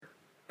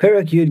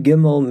Perak Yud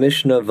Gimel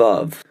Mishnah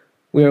Vav.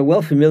 We are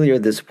well familiar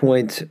at this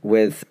point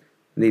with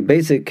the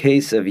basic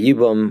case of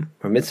Yibum,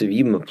 where mitzvah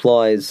Yibum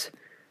applies,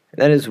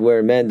 and that is where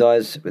a man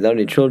dies without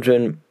any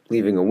children,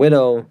 leaving a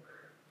widow,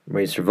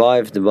 where he's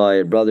survived by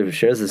a brother who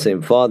shares the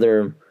same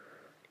father.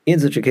 In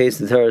such a case,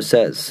 the Torah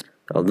says,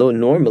 although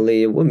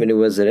normally a woman who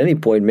was at any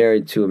point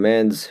married to a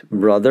man's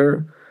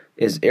brother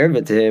is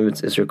erva to him,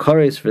 it's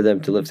isser for them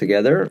to live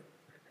together.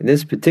 In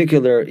this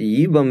particular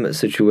Yibum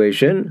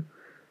situation,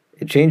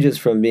 it changes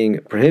from being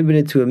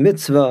prohibited to a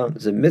mitzvah.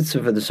 It's a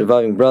mitzvah for the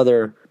surviving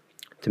brother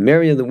to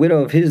marry the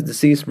widow of his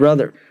deceased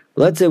brother.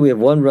 Let's say we have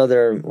one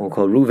brother, we'll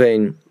call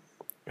Ruvain,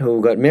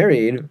 who got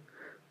married,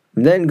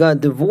 then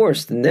got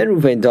divorced, and then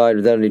Ruvain died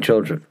without any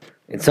children.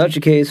 In such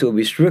a case, it will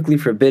be strictly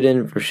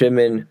forbidden for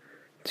Shimon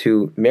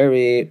to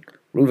marry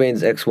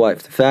Ruvain's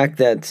ex-wife. The fact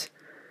that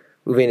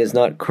Ruvain is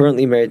not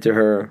currently married to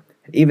her,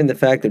 even the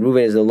fact that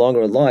Ruvain is no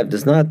longer alive,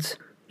 does not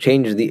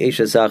change the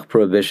Eshesach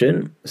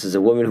prohibition. This is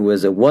a woman who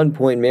was at one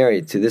point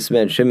married to this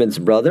man Shimon's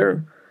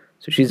brother,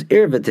 so she's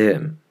erva to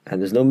him.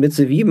 And there's no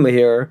mitzvah yibma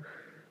here,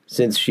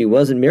 since she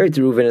wasn't married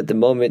to Reuven at the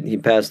moment he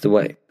passed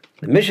away.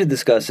 The Mishnah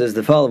discusses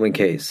the following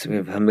case. We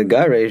have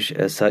Hamigaresh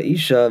es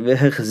ha'isha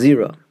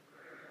v'hechzira.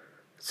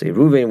 So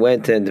Reuven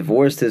went and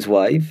divorced his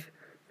wife,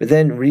 but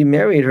then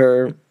remarried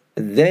her,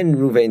 and then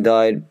Reuven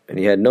died, and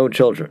he had no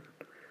children.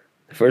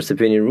 The first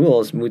opinion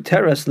rules,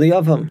 muteras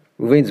liyavam.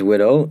 Reuven's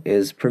widow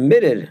is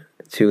permitted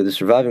to the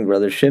surviving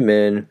brother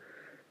Shimon.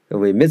 It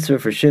will be mitzvah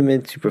for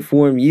Shimon to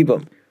perform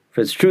Yibum. For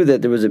it's true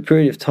that there was a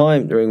period of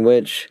time during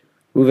which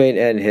Reuven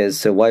and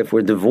his wife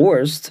were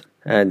divorced,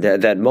 and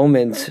at that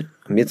moment,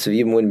 mitzvah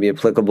Yibum wouldn't be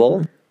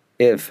applicable.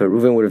 If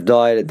Reuven would have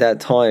died at that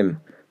time,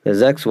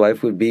 his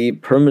ex-wife would be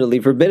permanently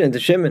forbidden to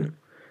Shimon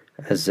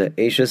as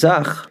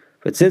Eshesach.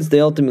 But since they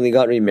ultimately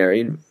got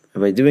remarried,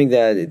 and by doing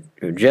that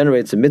it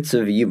generates a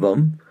mitzvah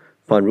Yibum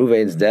upon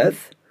Reuven's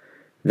death,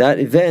 that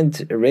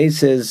event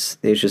erases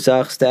the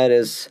Eshesach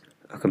status,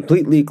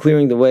 completely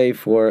clearing the way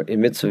for a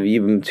mitzvah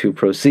Yibum to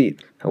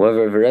proceed.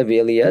 However, Rabbi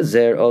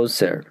Eliezer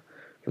oser.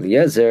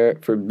 Eliezer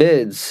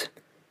forbids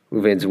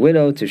Reuven's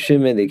widow to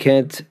Shimon. They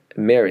can't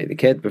marry, they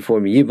can't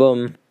perform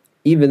Yibum,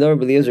 even though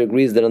Rabbi Eliezer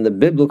agrees that on the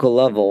biblical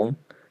level,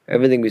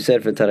 everything we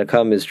said for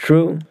Tanakam is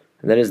true,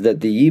 and that is that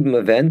the Yibum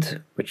event,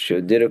 which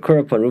did occur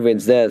upon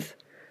Reuven's death,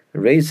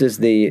 erases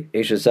the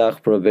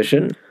Eshesach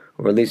prohibition,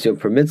 or at least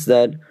permits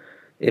that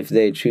if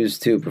they choose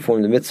to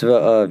perform the mitzvah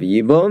of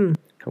Yibum.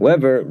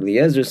 However,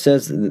 Eliezer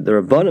says that the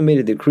Rabbanah made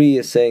a decree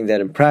saying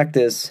that in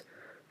practice,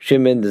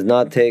 Shimon does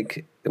not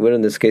take the widow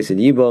in this case in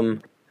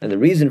Yibum, and the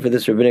reason for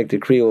this rabbinic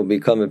decree will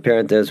become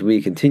apparent as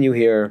we continue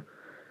here.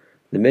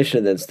 The Mishnah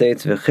that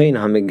states, V'chein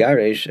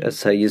hamigaresh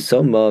es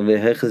hayisoma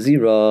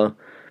v'hechazira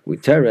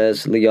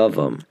uteres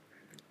liyavam.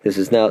 This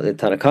is now the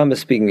Tanakama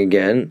speaking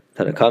again.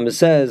 Tanakama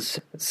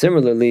says,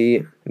 similarly,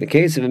 in the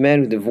case of a man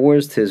who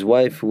divorced his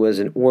wife who was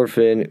an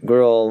orphan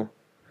girl,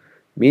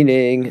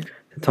 meaning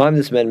the time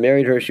this man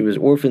married her, she was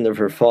orphaned of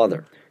her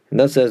father. And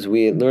thus, as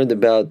we learned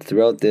about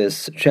throughout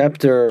this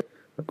chapter,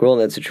 a girl in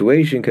that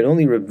situation can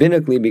only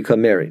rabbinically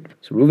become married.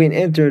 So Reuven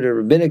entered a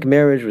rabbinic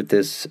marriage with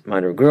this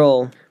minor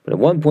girl, but at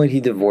one point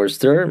he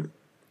divorced her, and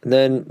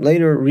then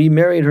later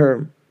remarried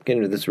her, again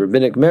with this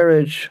rabbinic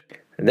marriage,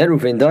 and then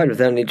Reuven died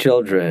without any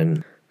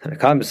children.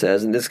 Tanakama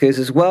says, in this case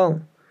as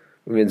well,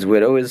 Reuven's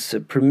widow is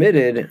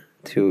permitted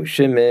to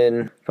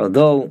Shimon,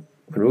 although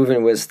when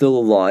Reuven was still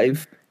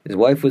alive, his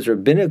wife was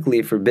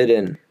rabbinically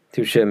forbidden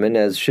to Shimon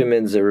as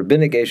Shimon's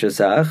rabbinic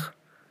Eshesach.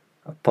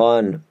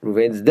 Upon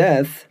Reuven's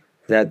death,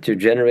 that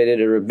generated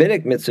a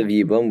rabbinic mitzvah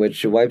Yibum,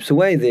 which wipes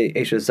away the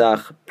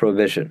Eshesach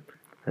prohibition.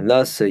 And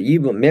thus, a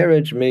Yibum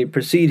marriage may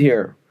proceed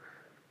here.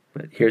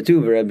 But here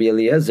too, Rabbi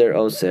Eliezer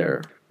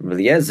oser. Rabbi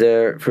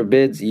Eliezer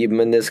forbids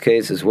Yibum in this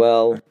case as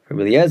well.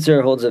 Rabbi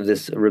Eliezer holds of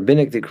this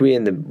rabbinic decree,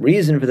 and the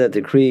reason for that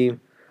decree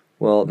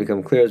will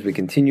become clear as we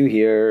continue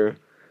here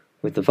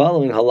with the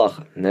following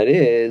halacha, and that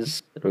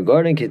is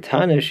regarding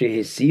Kitana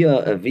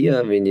Shehisia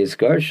Avia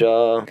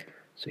V'Nizgarsha.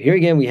 So here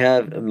again we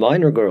have a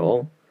minor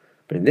girl,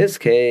 but in this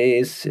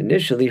case,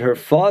 initially her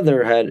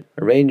father had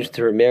arranged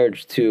her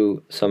marriage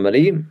to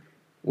somebody,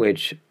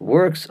 which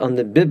works on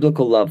the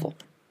biblical level,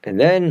 and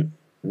then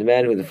the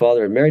man who the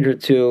father had married her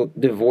to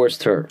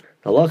divorced her.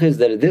 The halacha is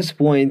that at this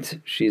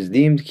point she is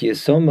deemed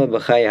Kiyasoma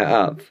B'Chai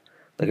Ha'av,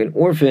 like an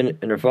orphan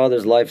in her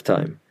father's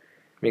lifetime,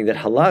 meaning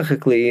that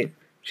halachically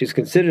she's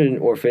considered an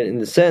orphan in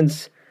the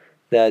sense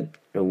that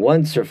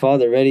once her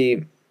father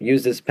already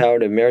used this power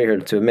to marry her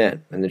to a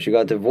man, and then she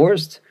got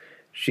divorced,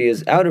 she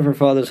is out of her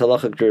father's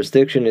halachic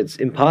jurisdiction. It's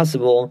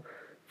impossible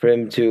for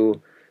him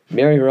to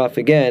marry her off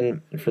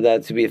again, for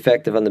that to be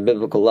effective on the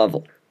biblical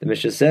level. The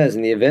Mishnah says,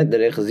 in the event that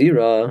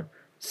Echazira,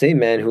 same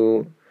man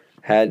who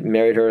had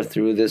married her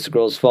through this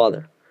girl's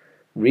father,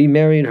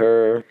 remarried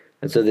her,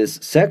 and so this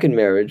second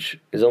marriage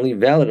is only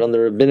valid on the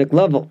rabbinic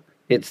level.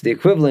 It's the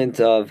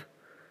equivalent of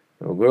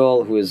a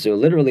girl who is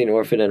literally an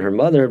orphan and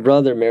her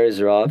brother marries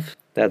her off.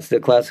 That's the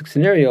classic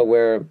scenario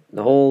where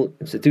the whole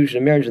institution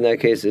of marriage in that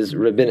case is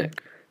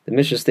rabbinic. The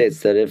Mishnah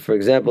states that if, for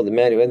example, the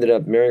man who ended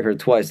up marrying her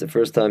twice, the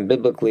first time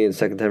biblically and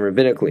second time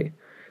rabbinically,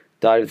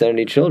 died without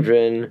any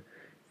children,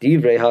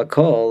 divrei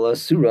hakol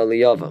asura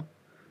liyava.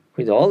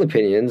 According to all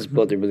opinions,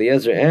 both the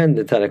Eliezer and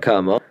the Tanna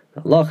Kama,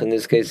 the halach in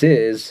this case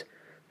is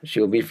that she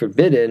will be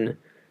forbidden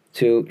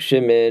to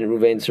Shimon,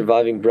 Ruvain's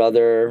surviving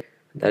brother.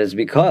 That is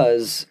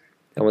because,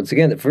 and once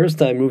again, the first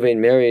time Ruvain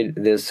married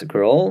this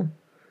girl,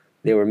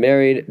 they were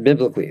married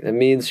biblically. That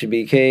means she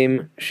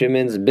became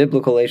Shimon's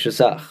biblical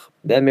Eishesach.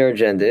 That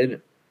marriage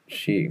ended.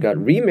 She got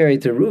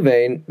remarried to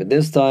Ruvain, but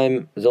this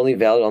time was only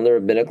valid on the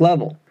rabbinic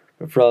level.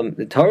 But from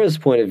the Torah's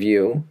point of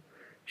view,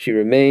 she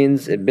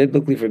remains a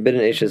biblically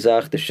forbidden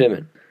Eishesach to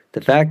Shimon.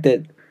 The fact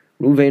that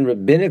Ruvain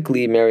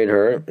rabbinically married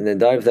her and then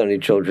died without any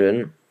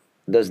children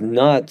does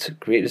not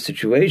create a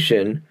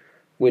situation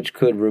which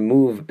could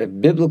remove a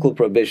biblical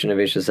prohibition of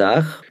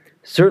Eishesach.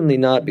 Certainly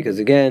not, because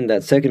again,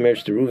 that second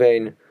marriage to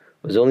Ruvain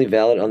was only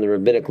valid on the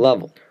rabbinic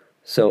level.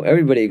 So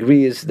everybody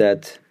agrees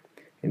that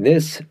in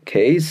this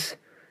case,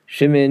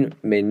 Shimon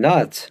may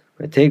not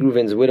take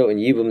Ruvain's widow in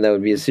Yibum. That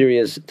would be a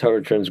serious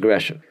Torah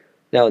transgression.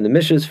 Now, in the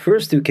Mishnah's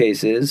first two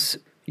cases,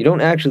 you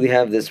don't actually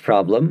have this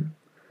problem,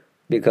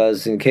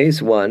 because in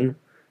case one,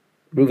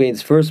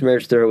 Ruvain's first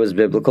marriage to her was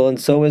biblical,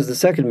 and so was the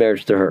second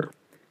marriage to her.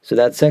 So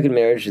that second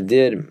marriage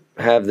did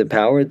have the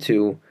power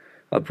to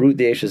uproot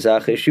the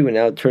Eishesach issue and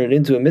now turn it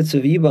into a mitzvah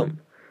of Yibum.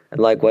 And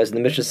likewise in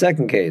the Mishnah's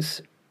second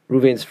case,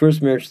 Ruvain's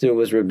first marriage to her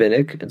was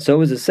rabbinic, and so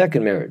was his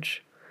second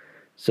marriage.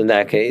 So in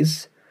that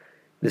case,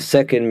 the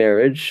second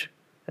marriage,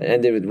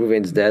 ended with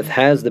Ruvain's death,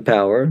 has the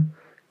power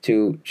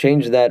to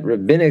change that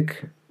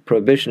rabbinic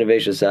prohibition of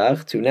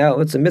Eishesach to now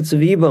it's a mitzvah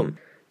of Yibum.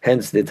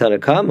 Hence the Tanna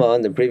Kama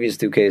in the previous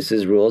two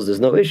cases rules there's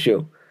no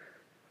issue.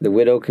 The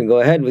widow can go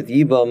ahead with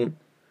Yibum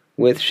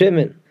with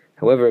Shimon.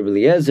 However,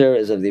 Eliezer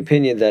is of the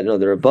opinion that the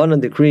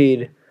Rabbanan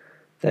decreed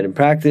that in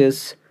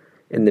practice,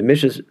 in the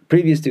Mishnah's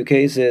previous two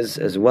cases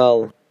as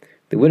well,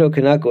 the widow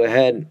cannot go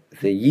ahead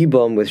with the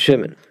Yibum with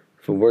Shimon.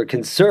 For we're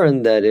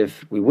concerned that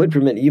if we would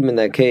permit Yibum in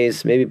that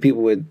case, maybe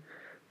people would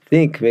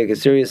make a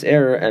serious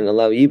error and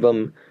allow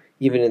Yibum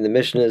even in the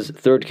Mishnah's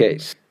third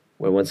case,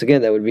 where once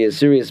again that would be a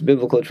serious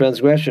biblical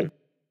transgression.